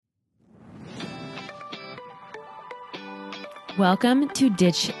Welcome to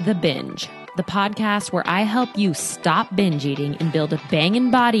Ditch the Binge, the podcast where I help you stop binge eating and build a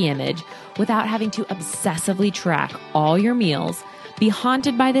banging body image without having to obsessively track all your meals, be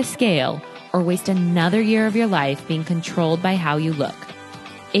haunted by the scale, or waste another year of your life being controlled by how you look.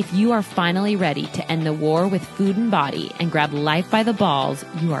 If you are finally ready to end the war with food and body and grab life by the balls,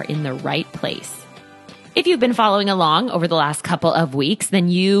 you are in the right place. If you've been following along over the last couple of weeks, then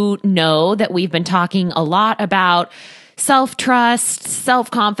you know that we've been talking a lot about self-trust,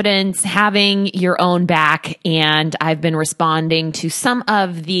 self-confidence, having your own back. And I've been responding to some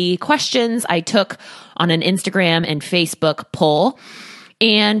of the questions I took on an Instagram and Facebook poll.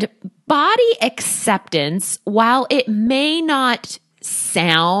 And body acceptance, while it may not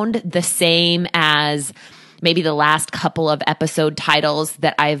sound the same as maybe the last couple of episode titles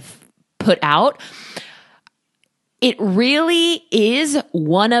that I've put out, it really is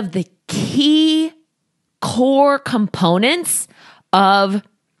one of the key core components of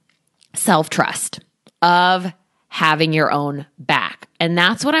self-trust, of having your own back. And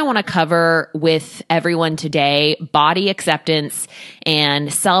that's what I want to cover with everyone today, body acceptance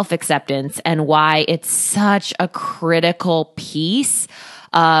and self-acceptance, and why it's such a critical piece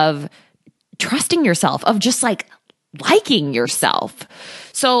of trusting yourself, of just like liking yourself.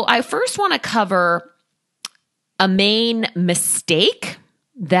 So I first want to cover a main mistake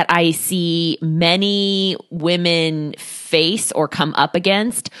that I see many women face or come up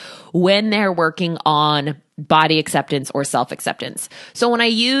against when they're working on body acceptance or self-acceptance. So when I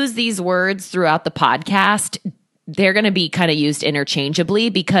use these words throughout the podcast, they're going to be kind of used interchangeably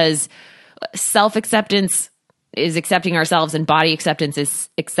because self-acceptance is accepting ourselves and body acceptance is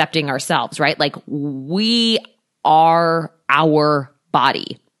accepting ourselves, right? Like we are our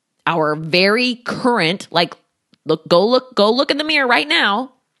body, our very current, like go look in the mirror right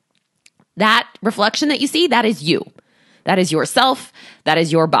now. That reflection that you see, that is you. That is yourself. That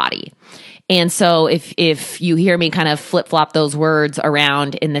is your body. And so if you hear me kind of flip-flop those words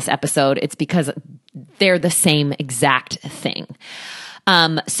around in this episode, it's because they're the same exact thing.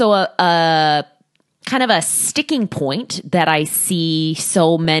 So a kind of a sticking point that I see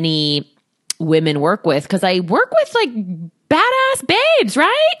so many women work with, because I work with like badass babes,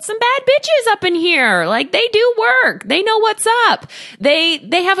 right? Some bad bitches up in here. Like they do work. They know what's up. They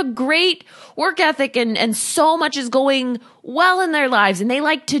have a great work ethic and so much is going well in their lives. And they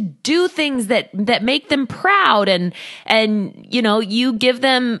like to do things that make them proud. And, you know, you give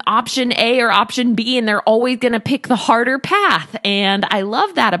them option A or option B and they're always going to pick the harder path. And I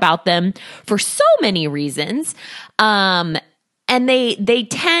love that about them for so many reasons. And they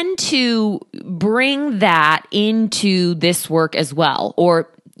tend to bring that into this work as well, or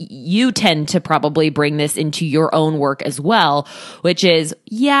you tend to probably bring this into your own work as well, which is,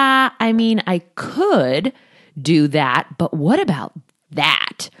 yeah, I mean, I could do that, but what about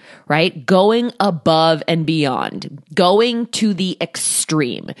that, right? Going above and beyond, going to the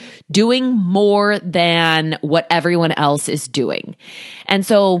extreme, doing more than what everyone else is doing. And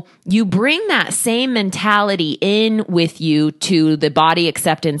so you bring that same mentality in with you to the body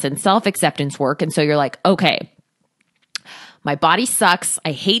acceptance and self-acceptance work. And so you're like, okay, my body sucks.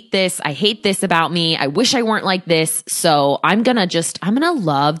 I hate this. I hate this about me. I wish I weren't like this. So I'm going to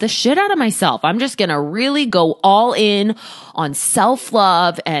love the shit out of myself. I'm just going to really go all in on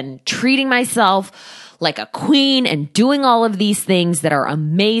self-love and treating myself like a queen and doing all of these things that are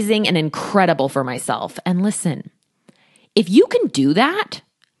amazing and incredible for myself. And listen, if you can do that,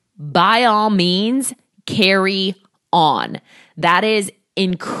 by all means, carry on. That is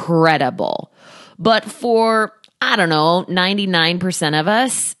incredible. But for, I don't know, 99% of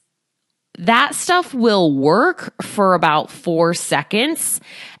us, that stuff will work for about 4 seconds,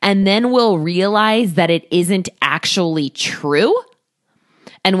 and then we'll realize that it isn't actually true,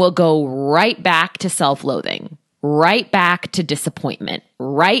 and we'll go right back to self-loathing, right back to disappointment,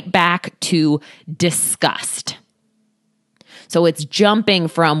 right back to disgust. So it's jumping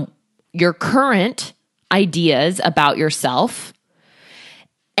from your current ideas about yourself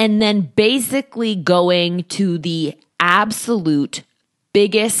and then basically going to the absolute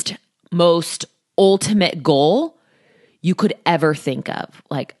biggest, most ultimate goal you could ever think of.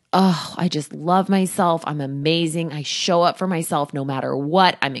 Like, oh, I just love myself. I'm amazing. I show up for myself no matter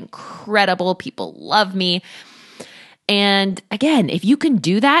what. I'm incredible. People love me. And again, if you can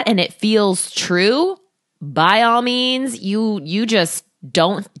do that and it feels true, by all means, you just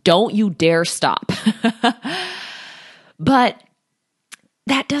don't you dare stop. But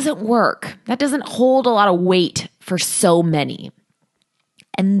that doesn't work. That doesn't hold a lot of weight for so many.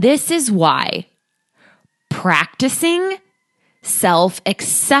 And this is why practicing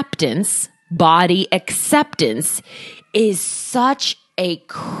self-acceptance body acceptance is such a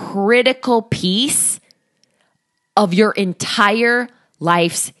critical piece of your entire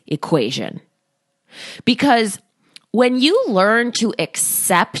life's equation. Because when you learn to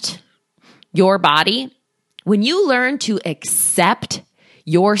accept your body, when you learn to accept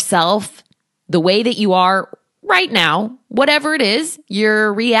yourself the way that you are right now, whatever it is,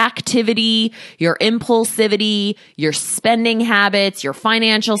 your reactivity, your impulsivity, your spending habits, your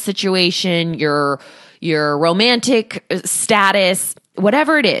financial situation, your romantic status,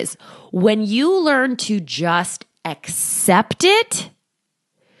 whatever it is, when you learn to just accept it,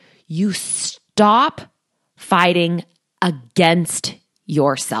 you stop fighting against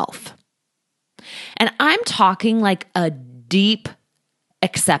yourself. And I'm talking like a deep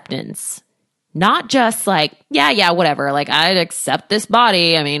acceptance. Not just like, yeah, whatever. Like, I accept this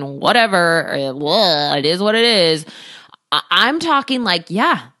body. I mean, whatever. It is what it is. I'm talking like,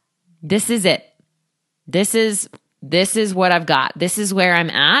 yeah, this is it. This is what I've got. This is where I'm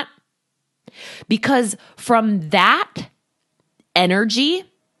at. Because from that energy,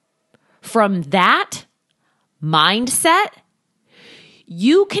 from that mindset,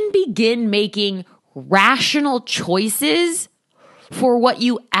 you can begin making rational choices for what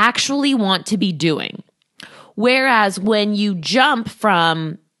you actually want to be doing. Whereas when you jump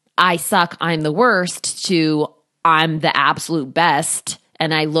from I suck, I'm the worst to I'm the absolute best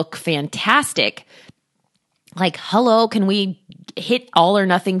and I look fantastic, like, hello, can we hit all or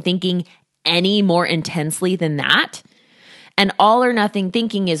nothing thinking any more intensely than that? And all or nothing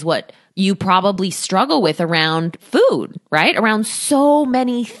thinking is what you probably struggle with around food, right? Around so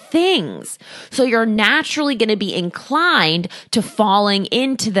many things. So you're naturally going to be inclined to falling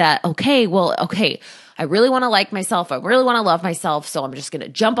into that, okay, I really want to like myself. I really want to love myself. So I'm just going to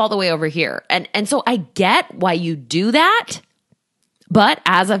jump all the way over here. And so I get why you do that. But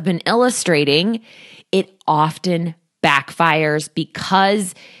as I've been illustrating, it often backfires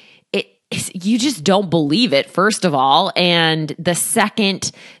because you just don't believe it, first of all. And the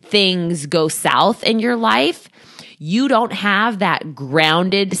second things go south in your life, you don't have that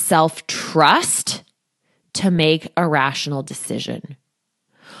grounded self-trust to make a rational decision.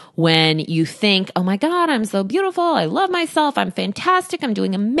 When you think, oh my God, I'm so beautiful. I love myself. I'm fantastic. I'm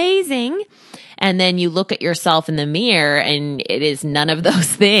doing amazing. And then you look at yourself in the mirror and it is none of those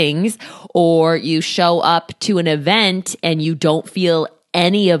things. Or you show up to an event and you don't feel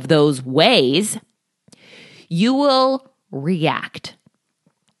any of those ways, you will react.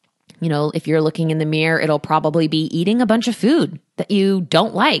 You know, if you're looking in the mirror, it'll probably be eating a bunch of food that you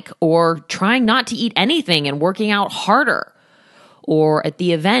don't like, or trying not to eat anything and working out harder. Or at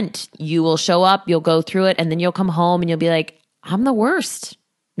the event, you will show up, you'll go through it, and then you'll come home and you'll be like, I'm the worst.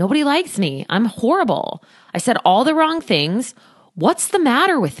 Nobody likes me. I'm horrible. I said all the wrong things. What's the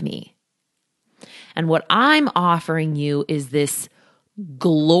matter with me? And what I'm offering you is this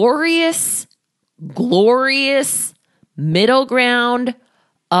glorious middle ground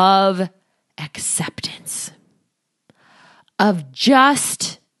of acceptance, of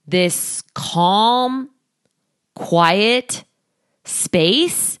just this calm, quiet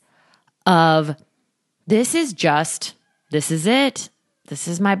space of this is it. This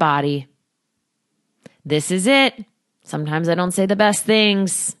is my body. This is it. Sometimes I don't say the best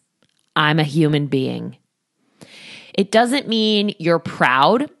things. I'm a human being. It doesn't mean you're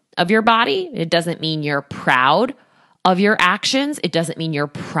proud of your body. It doesn't mean you're proud of your actions. It doesn't mean you're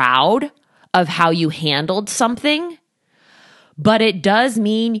proud of how you handled something. But it does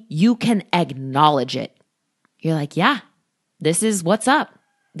mean you can acknowledge it. You're like, yeah, this is what's up.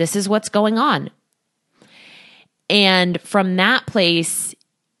 This is what's going on. And from that place,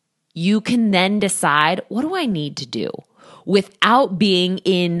 you can then decide, what do I need to do without being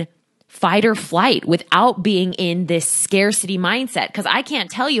in fight or flight, without being in this scarcity mindset? Because I can't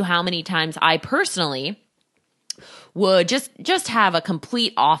tell you how many times I personally would just have a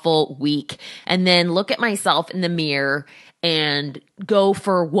complete awful week and then look at myself in the mirror and go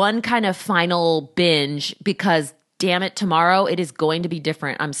for one kind of final binge because damn it, tomorrow it is going to be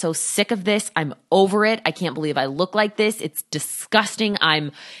different. I'm so sick of this. I'm over it. I can't believe I look like this. It's disgusting.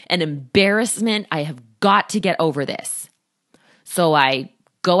 I'm an embarrassment. I have got to get over this. So I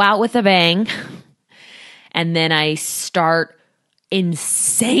go out with a bang and then I start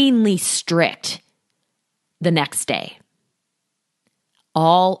insanely strict the next day.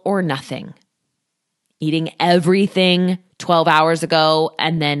 All or nothing. Eating everything 12 hours ago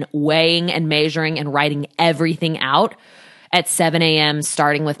and then weighing and measuring and writing everything out at 7 a.m.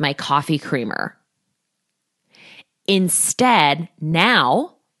 starting with my coffee creamer. Instead,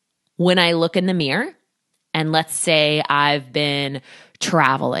 now, when I look in the mirror and let's say I've been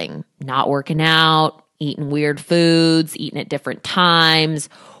traveling, not working out, eating weird foods, eating at different times,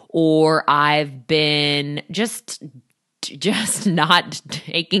 or I've been just not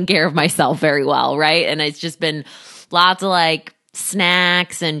taking care of myself very well, right? And it's just been lots of like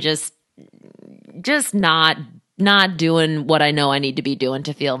snacks and just not doing what I know I need to be doing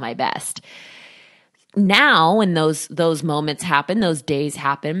to feel my best. Now, when those moments happen, those days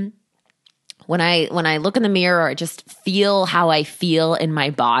happen, when I look in the mirror, I just feel how I feel in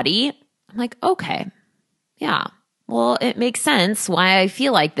my body. I'm like, okay, yeah, well, it makes sense why I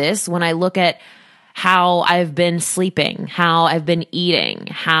feel like this when I look at how I've been sleeping, how I've been eating,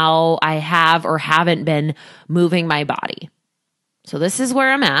 how I have or haven't been moving my body. So this is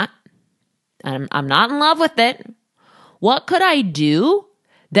where I'm at. I'm not in love with it. What could I do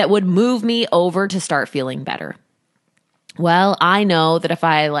that would move me over to start feeling better? Well, I know that if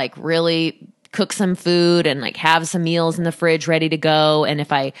I like really cook some food and like have some meals in the fridge ready to go, and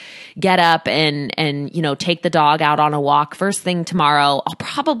if I get up and take the dog out on a walk first thing tomorrow, I'll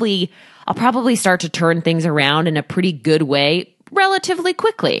probably start to turn things around in a pretty good way relatively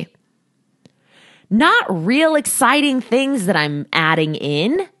quickly. Not real exciting things that I'm adding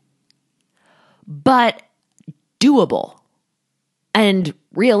in, but doable and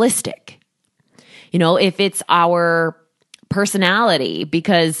realistic. If it's our personality,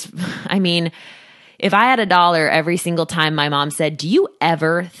 because I mean, if I had $1 every single time my mom said, "Do you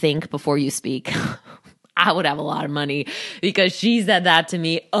ever think before you speak?" I would have a lot of money, because she said that to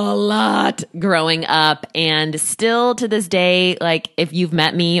me a lot growing up. And still to this day, like if you've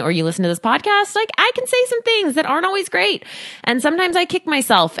met me or you listen to this podcast, like I can say some things that aren't always great. And sometimes I kick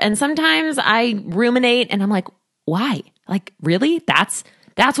myself, and sometimes I ruminate and I'm like, why? Like, really? That's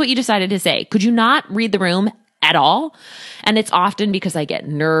what you decided to say. Could you not read the room at all? And it's often because I get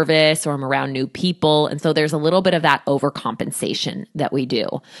nervous or I'm around new people. And so there's a little bit of that overcompensation that we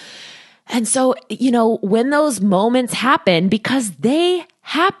do. And so, when those moments happen, because they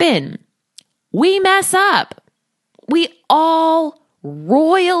happen, we mess up. We all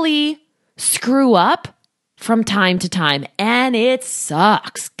royally screw up from time to time, and it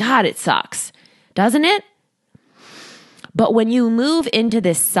sucks. God, it sucks, doesn't it? But when you move into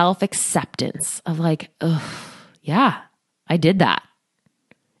this self-acceptance of like, oh, yeah, I did that.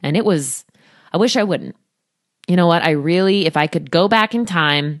 And I wish I wouldn't. You know what? If I could go back in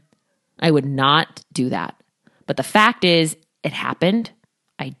time, I would not do that. But the fact is, it happened.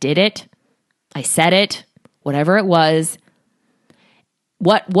 I did it. I said it, whatever it was.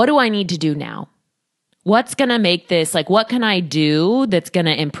 What do I need to do now? What's going to make this, like, what can I do that's going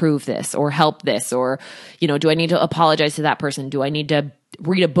to improve this or help this? Or, do I need to apologize to that person? Do I need to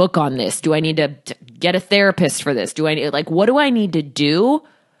read a book on this? Do I need to get a therapist for this? What do I need to do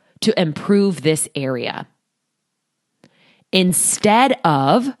to improve this area? Instead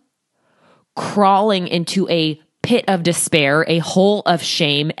of crawling into a pit of despair, a hole of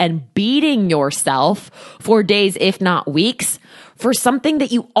shame, and beating yourself for days, if not weeks, for something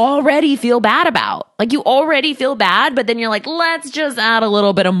that you already feel bad about. Like you already feel bad, but then you're like, let's just add a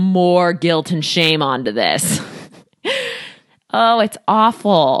little bit of more guilt and shame onto this. Oh, it's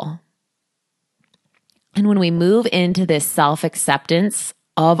awful. And when we move into this self-acceptance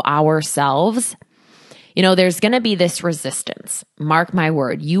of ourselves, there's going to be this resistance. Mark my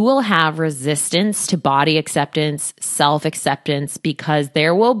word, you will have resistance to body acceptance, self-acceptance, because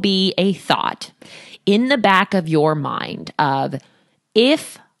there will be a thought in the back of your mind of,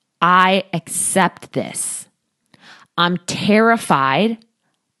 if I accept this, I'm terrified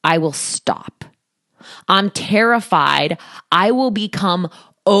I will stop. I'm terrified I will become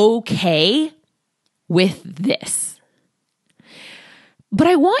okay with this. But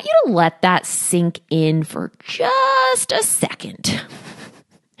I want you to let that sink in for just a second.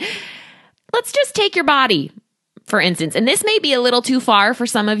 Let's just take your body, for instance. And this may be a little too far for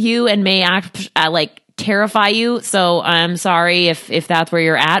some of you and may terrify you. So I'm sorry if that's where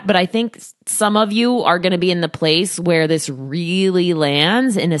you're at. But I think some of you are going to be in the place where this really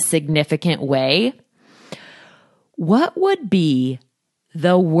lands in a significant way. What would be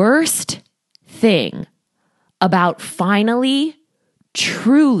the worst thing about finally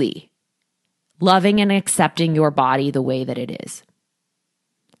truly loving and accepting your body the way that it is?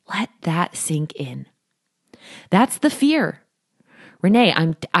 Let that sink in. That's the fear. Renee,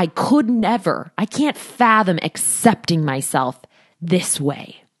 I can't fathom accepting myself this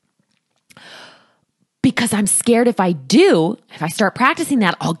way. Because I'm scared if I start practicing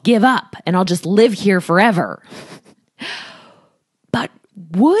that, I'll give up and I'll just live here forever. But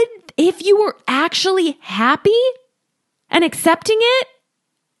if you were actually happy and accepting it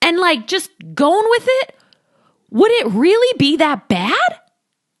and just going with it, Would it really be that bad?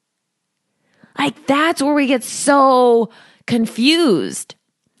 Like, that's where we get so confused,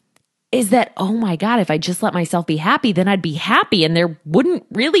 is that, oh my God, if I just let myself be happy, then I'd be happy and there wouldn't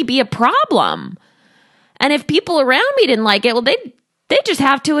really be a problem. And if people around me didn't like it, well, they just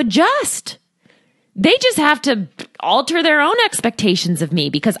have to adjust. They just have to alter their own expectations of me,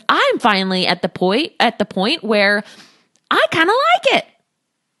 because I'm finally at the point where I kind of like it.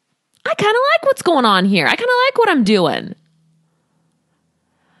 I kind of like what's going on here. I kind of like what I'm doing.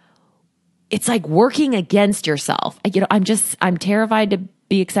 It's like working against yourself. I'm terrified to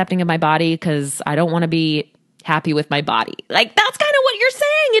be accepting of my body because I don't want to be happy with my body. Like, that's kind of what you're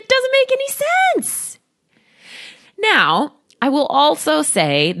saying. It doesn't make any sense. Now, I will also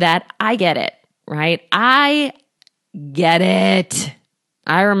say that I get it, right? I get it.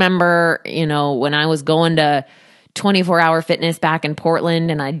 I remember, when I was going to 24-hour fitness back in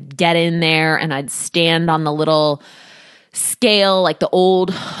Portland, and I'd get in there and I'd stand on the little scale, like the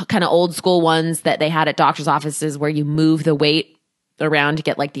old school ones that they had at doctor's offices where you move the weight around to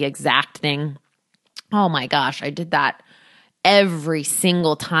get like the exact thing. Oh my gosh, I did that every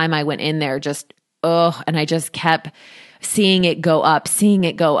single time I went in there, and I just kept seeing it go up, seeing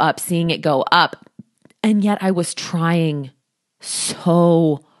it go up, seeing it go up. And yet I was trying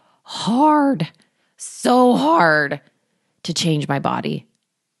so hard to change my body,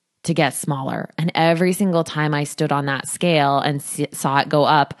 to get smaller. And every single time I stood on that scale and saw it go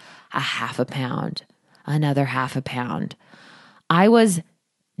up a half a pound, another half a pound, I was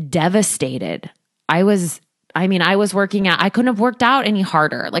devastated. I was working out. I couldn't have worked out any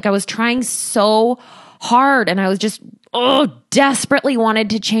harder. Like, I was trying so hard, and I was just, desperately wanted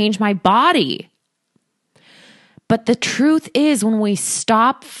to change my body. But the truth is, when we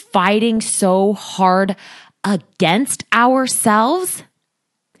stop fighting so hard against ourselves,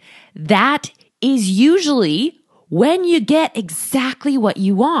 that is usually when you get exactly what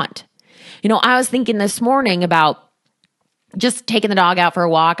you want. I was thinking this morning about just taking the dog out for a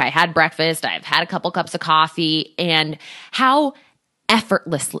walk. I had breakfast. I've had a couple cups of coffee, and how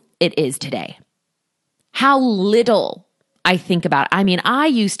effortless it is today. How little I think about it. I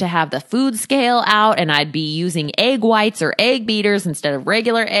used to have the food scale out, and I'd be using egg whites or egg beaters instead of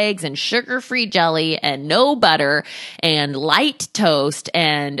regular eggs, and sugar-free jelly, and no butter, and light toast,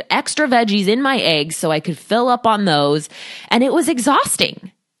 and extra veggies in my eggs so I could fill up on those. And it was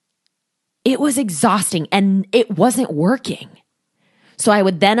exhausting. It was exhausting, and it wasn't working. So I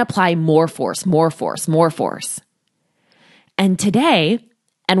would then apply more force. And today,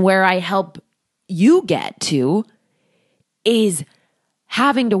 and where I help you get to, is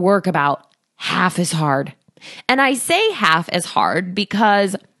having to work about half as hard. And I say half as hard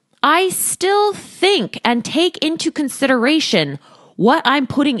because I still think and take into consideration what I'm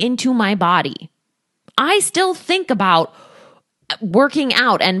putting into my body. I still think about working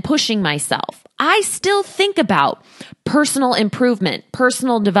out and pushing myself. I still think about personal improvement,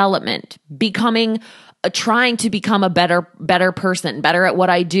 personal development, trying to become a better person, better at what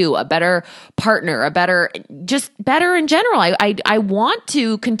I do, a better partner, just better in general. I want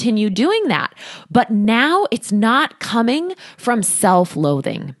to continue doing that. But now it's not coming from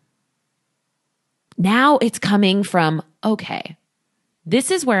self-loathing. Now it's coming from, okay,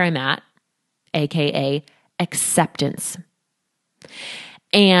 this is where I'm at, aka acceptance.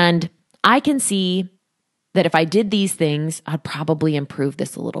 And I can see that if I did these things, I'd probably improve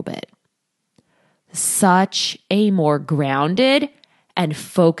this a little bit. Such a more grounded and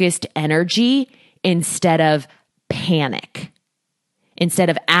focused energy instead of panic, instead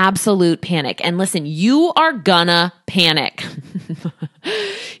of absolute panic. And listen, you are gonna panic.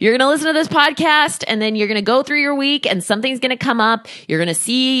 You're gonna listen to this podcast, and then you're gonna go through your week, and something's gonna come up. You're gonna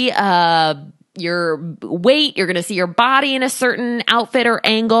see your weight. You're going to see your body in a certain outfit or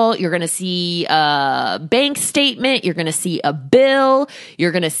angle. You're going to see a bank statement. You're going to see a bill.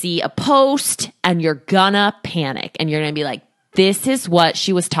 You're going to see a post, and you're going to panic. And you're going to be like, this is what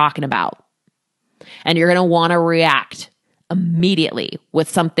she was talking about. And you're going to want to react immediately with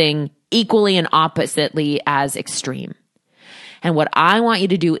something equally and oppositely as extreme. And what I want you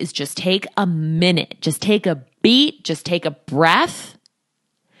to do is just take a minute, just take a beat, just take a breath,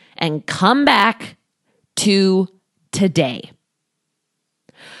 and come back to today.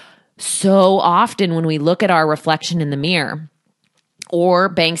 So often when we look at our reflection in the mirror or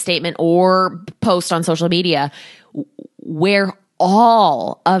bank statement or post on social media, where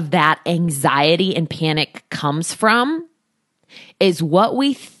all of that anxiety and panic comes from is what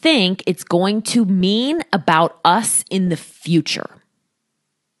we think it's going to mean about us in the future.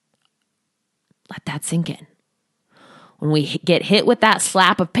 Let that sink in. When we get hit with that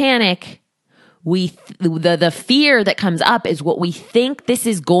slap of panic, the fear that comes up is what we think this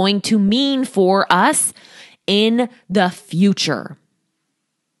is going to mean for us in the future.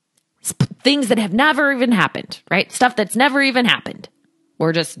 Things that have never even happened, right? Stuff that's never even happened.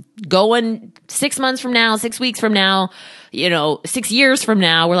 We're just going 6 months from now, 6 weeks from now, 6 years from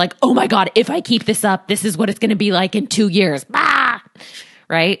now. We're like, oh my God, if I keep this up, this is what it's going to be like in 2 years. Ah!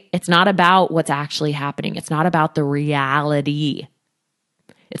 Right? It's not about what's actually happening. It's not about the reality.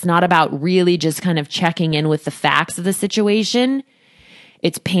 It's not about really just kind of checking in with the facts of the situation.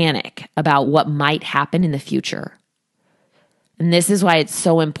 It's panic about what might happen in the future. And this is why it's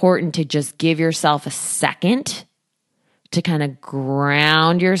so important to just give yourself a second to kind of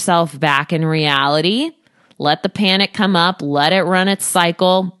ground yourself back in reality. Let the panic come up. Let it run its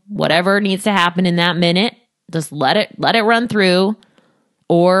cycle. Whatever needs to happen in that minute, just let it run through,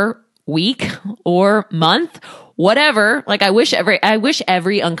 or week or month, whatever. Like I wish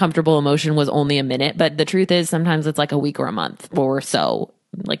every uncomfortable emotion was only a minute, but the truth is sometimes it's like a week or a month or so.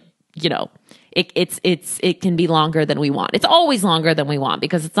 Like, it can be longer than we want. It's always longer than we want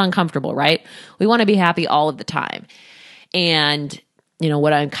because it's uncomfortable, right? We want to be happy all of the time. And,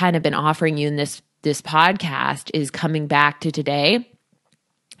 what I've kind of been offering you in this podcast is coming back to today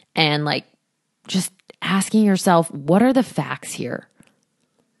and like just asking yourself, what are the facts here?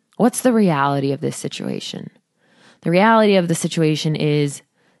 What's the reality of this situation? The reality of the situation is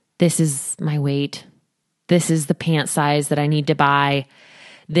this is my weight. This is the pant size that I need to buy.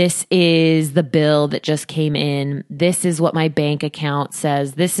 This is the bill that just came in. This is what my bank account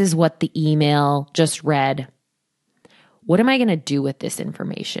says. This is what the email just read. What am I going to do with this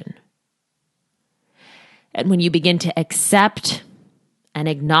information? And when you begin to accept and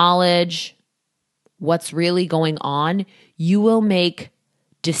acknowledge what's really going on, you will make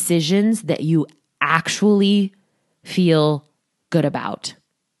decisions that you actually feel good about.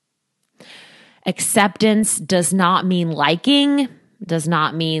 Acceptance does not mean liking, does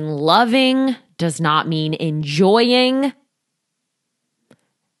not mean loving, does not mean enjoying.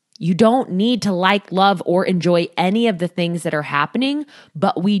 You don't need to like, love, or enjoy any of the things that are happening,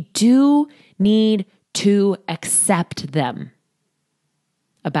 but we do need to accept them.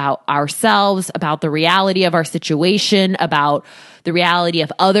 About ourselves, about the reality of our situation, about the reality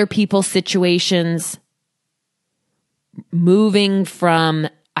of other people's situations. Moving from,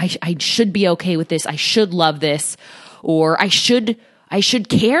 I should be okay with this, I should love this, or I should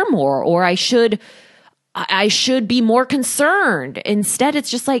care more, or I should be more concerned. Instead,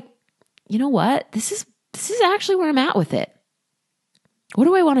 it's just like, you know what? This is actually where I'm at with it. What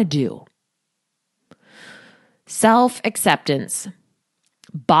do I want to do? Self-acceptance,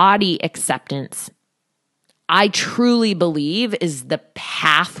 body acceptance, I truly believe is the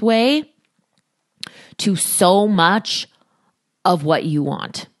pathway to so much of what you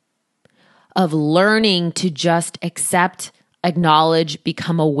want, of learning to just accept, acknowledge,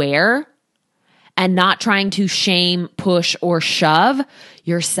 become aware, and not trying to shame, push, or shove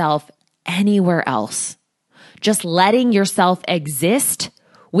yourself anywhere else. Just letting yourself exist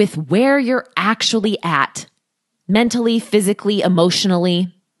with where you're actually at, mentally, physically,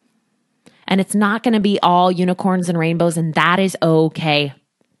 emotionally. And it's not going to be all unicorns and rainbows, and that is okay.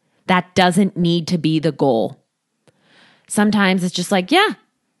 That doesn't need to be the goal. Sometimes it's just like, yeah,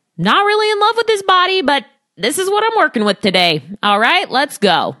 not really in love with this body, but this is what I'm working with today. All right, let's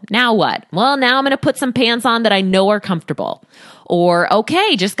go. Now what? Well, now I'm going to put some pants on that I know are comfortable. Or,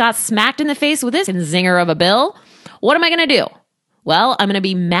 okay, just got smacked in the face with this zinger of a bill. What am I going to do? Well, I'm going to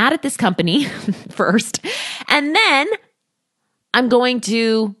be mad at this company first, and then I'm going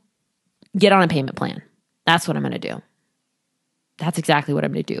to get on a payment plan. That's what I'm going to do. That's exactly what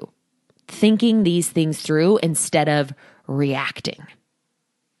I'm going to do. Thinking these things through instead of reacting.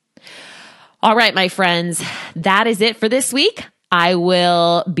 All right, my friends, that is it for this week. I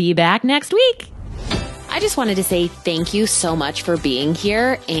will be back next week. I just wanted to say thank you so much for being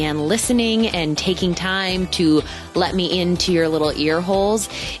here and listening and taking time to let me into your little ear holes.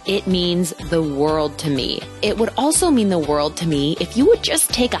 It means the world to me. It would also mean the world to me if you would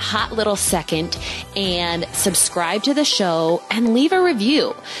just take a hot little second and subscribe to the show and leave a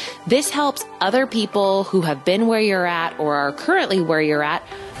review. This helps other people who have been where you're at or are currently where you're at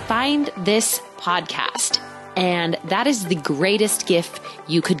find this podcast. And that is the greatest gift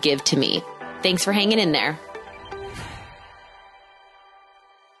you could give to me. Thanks for hanging in there.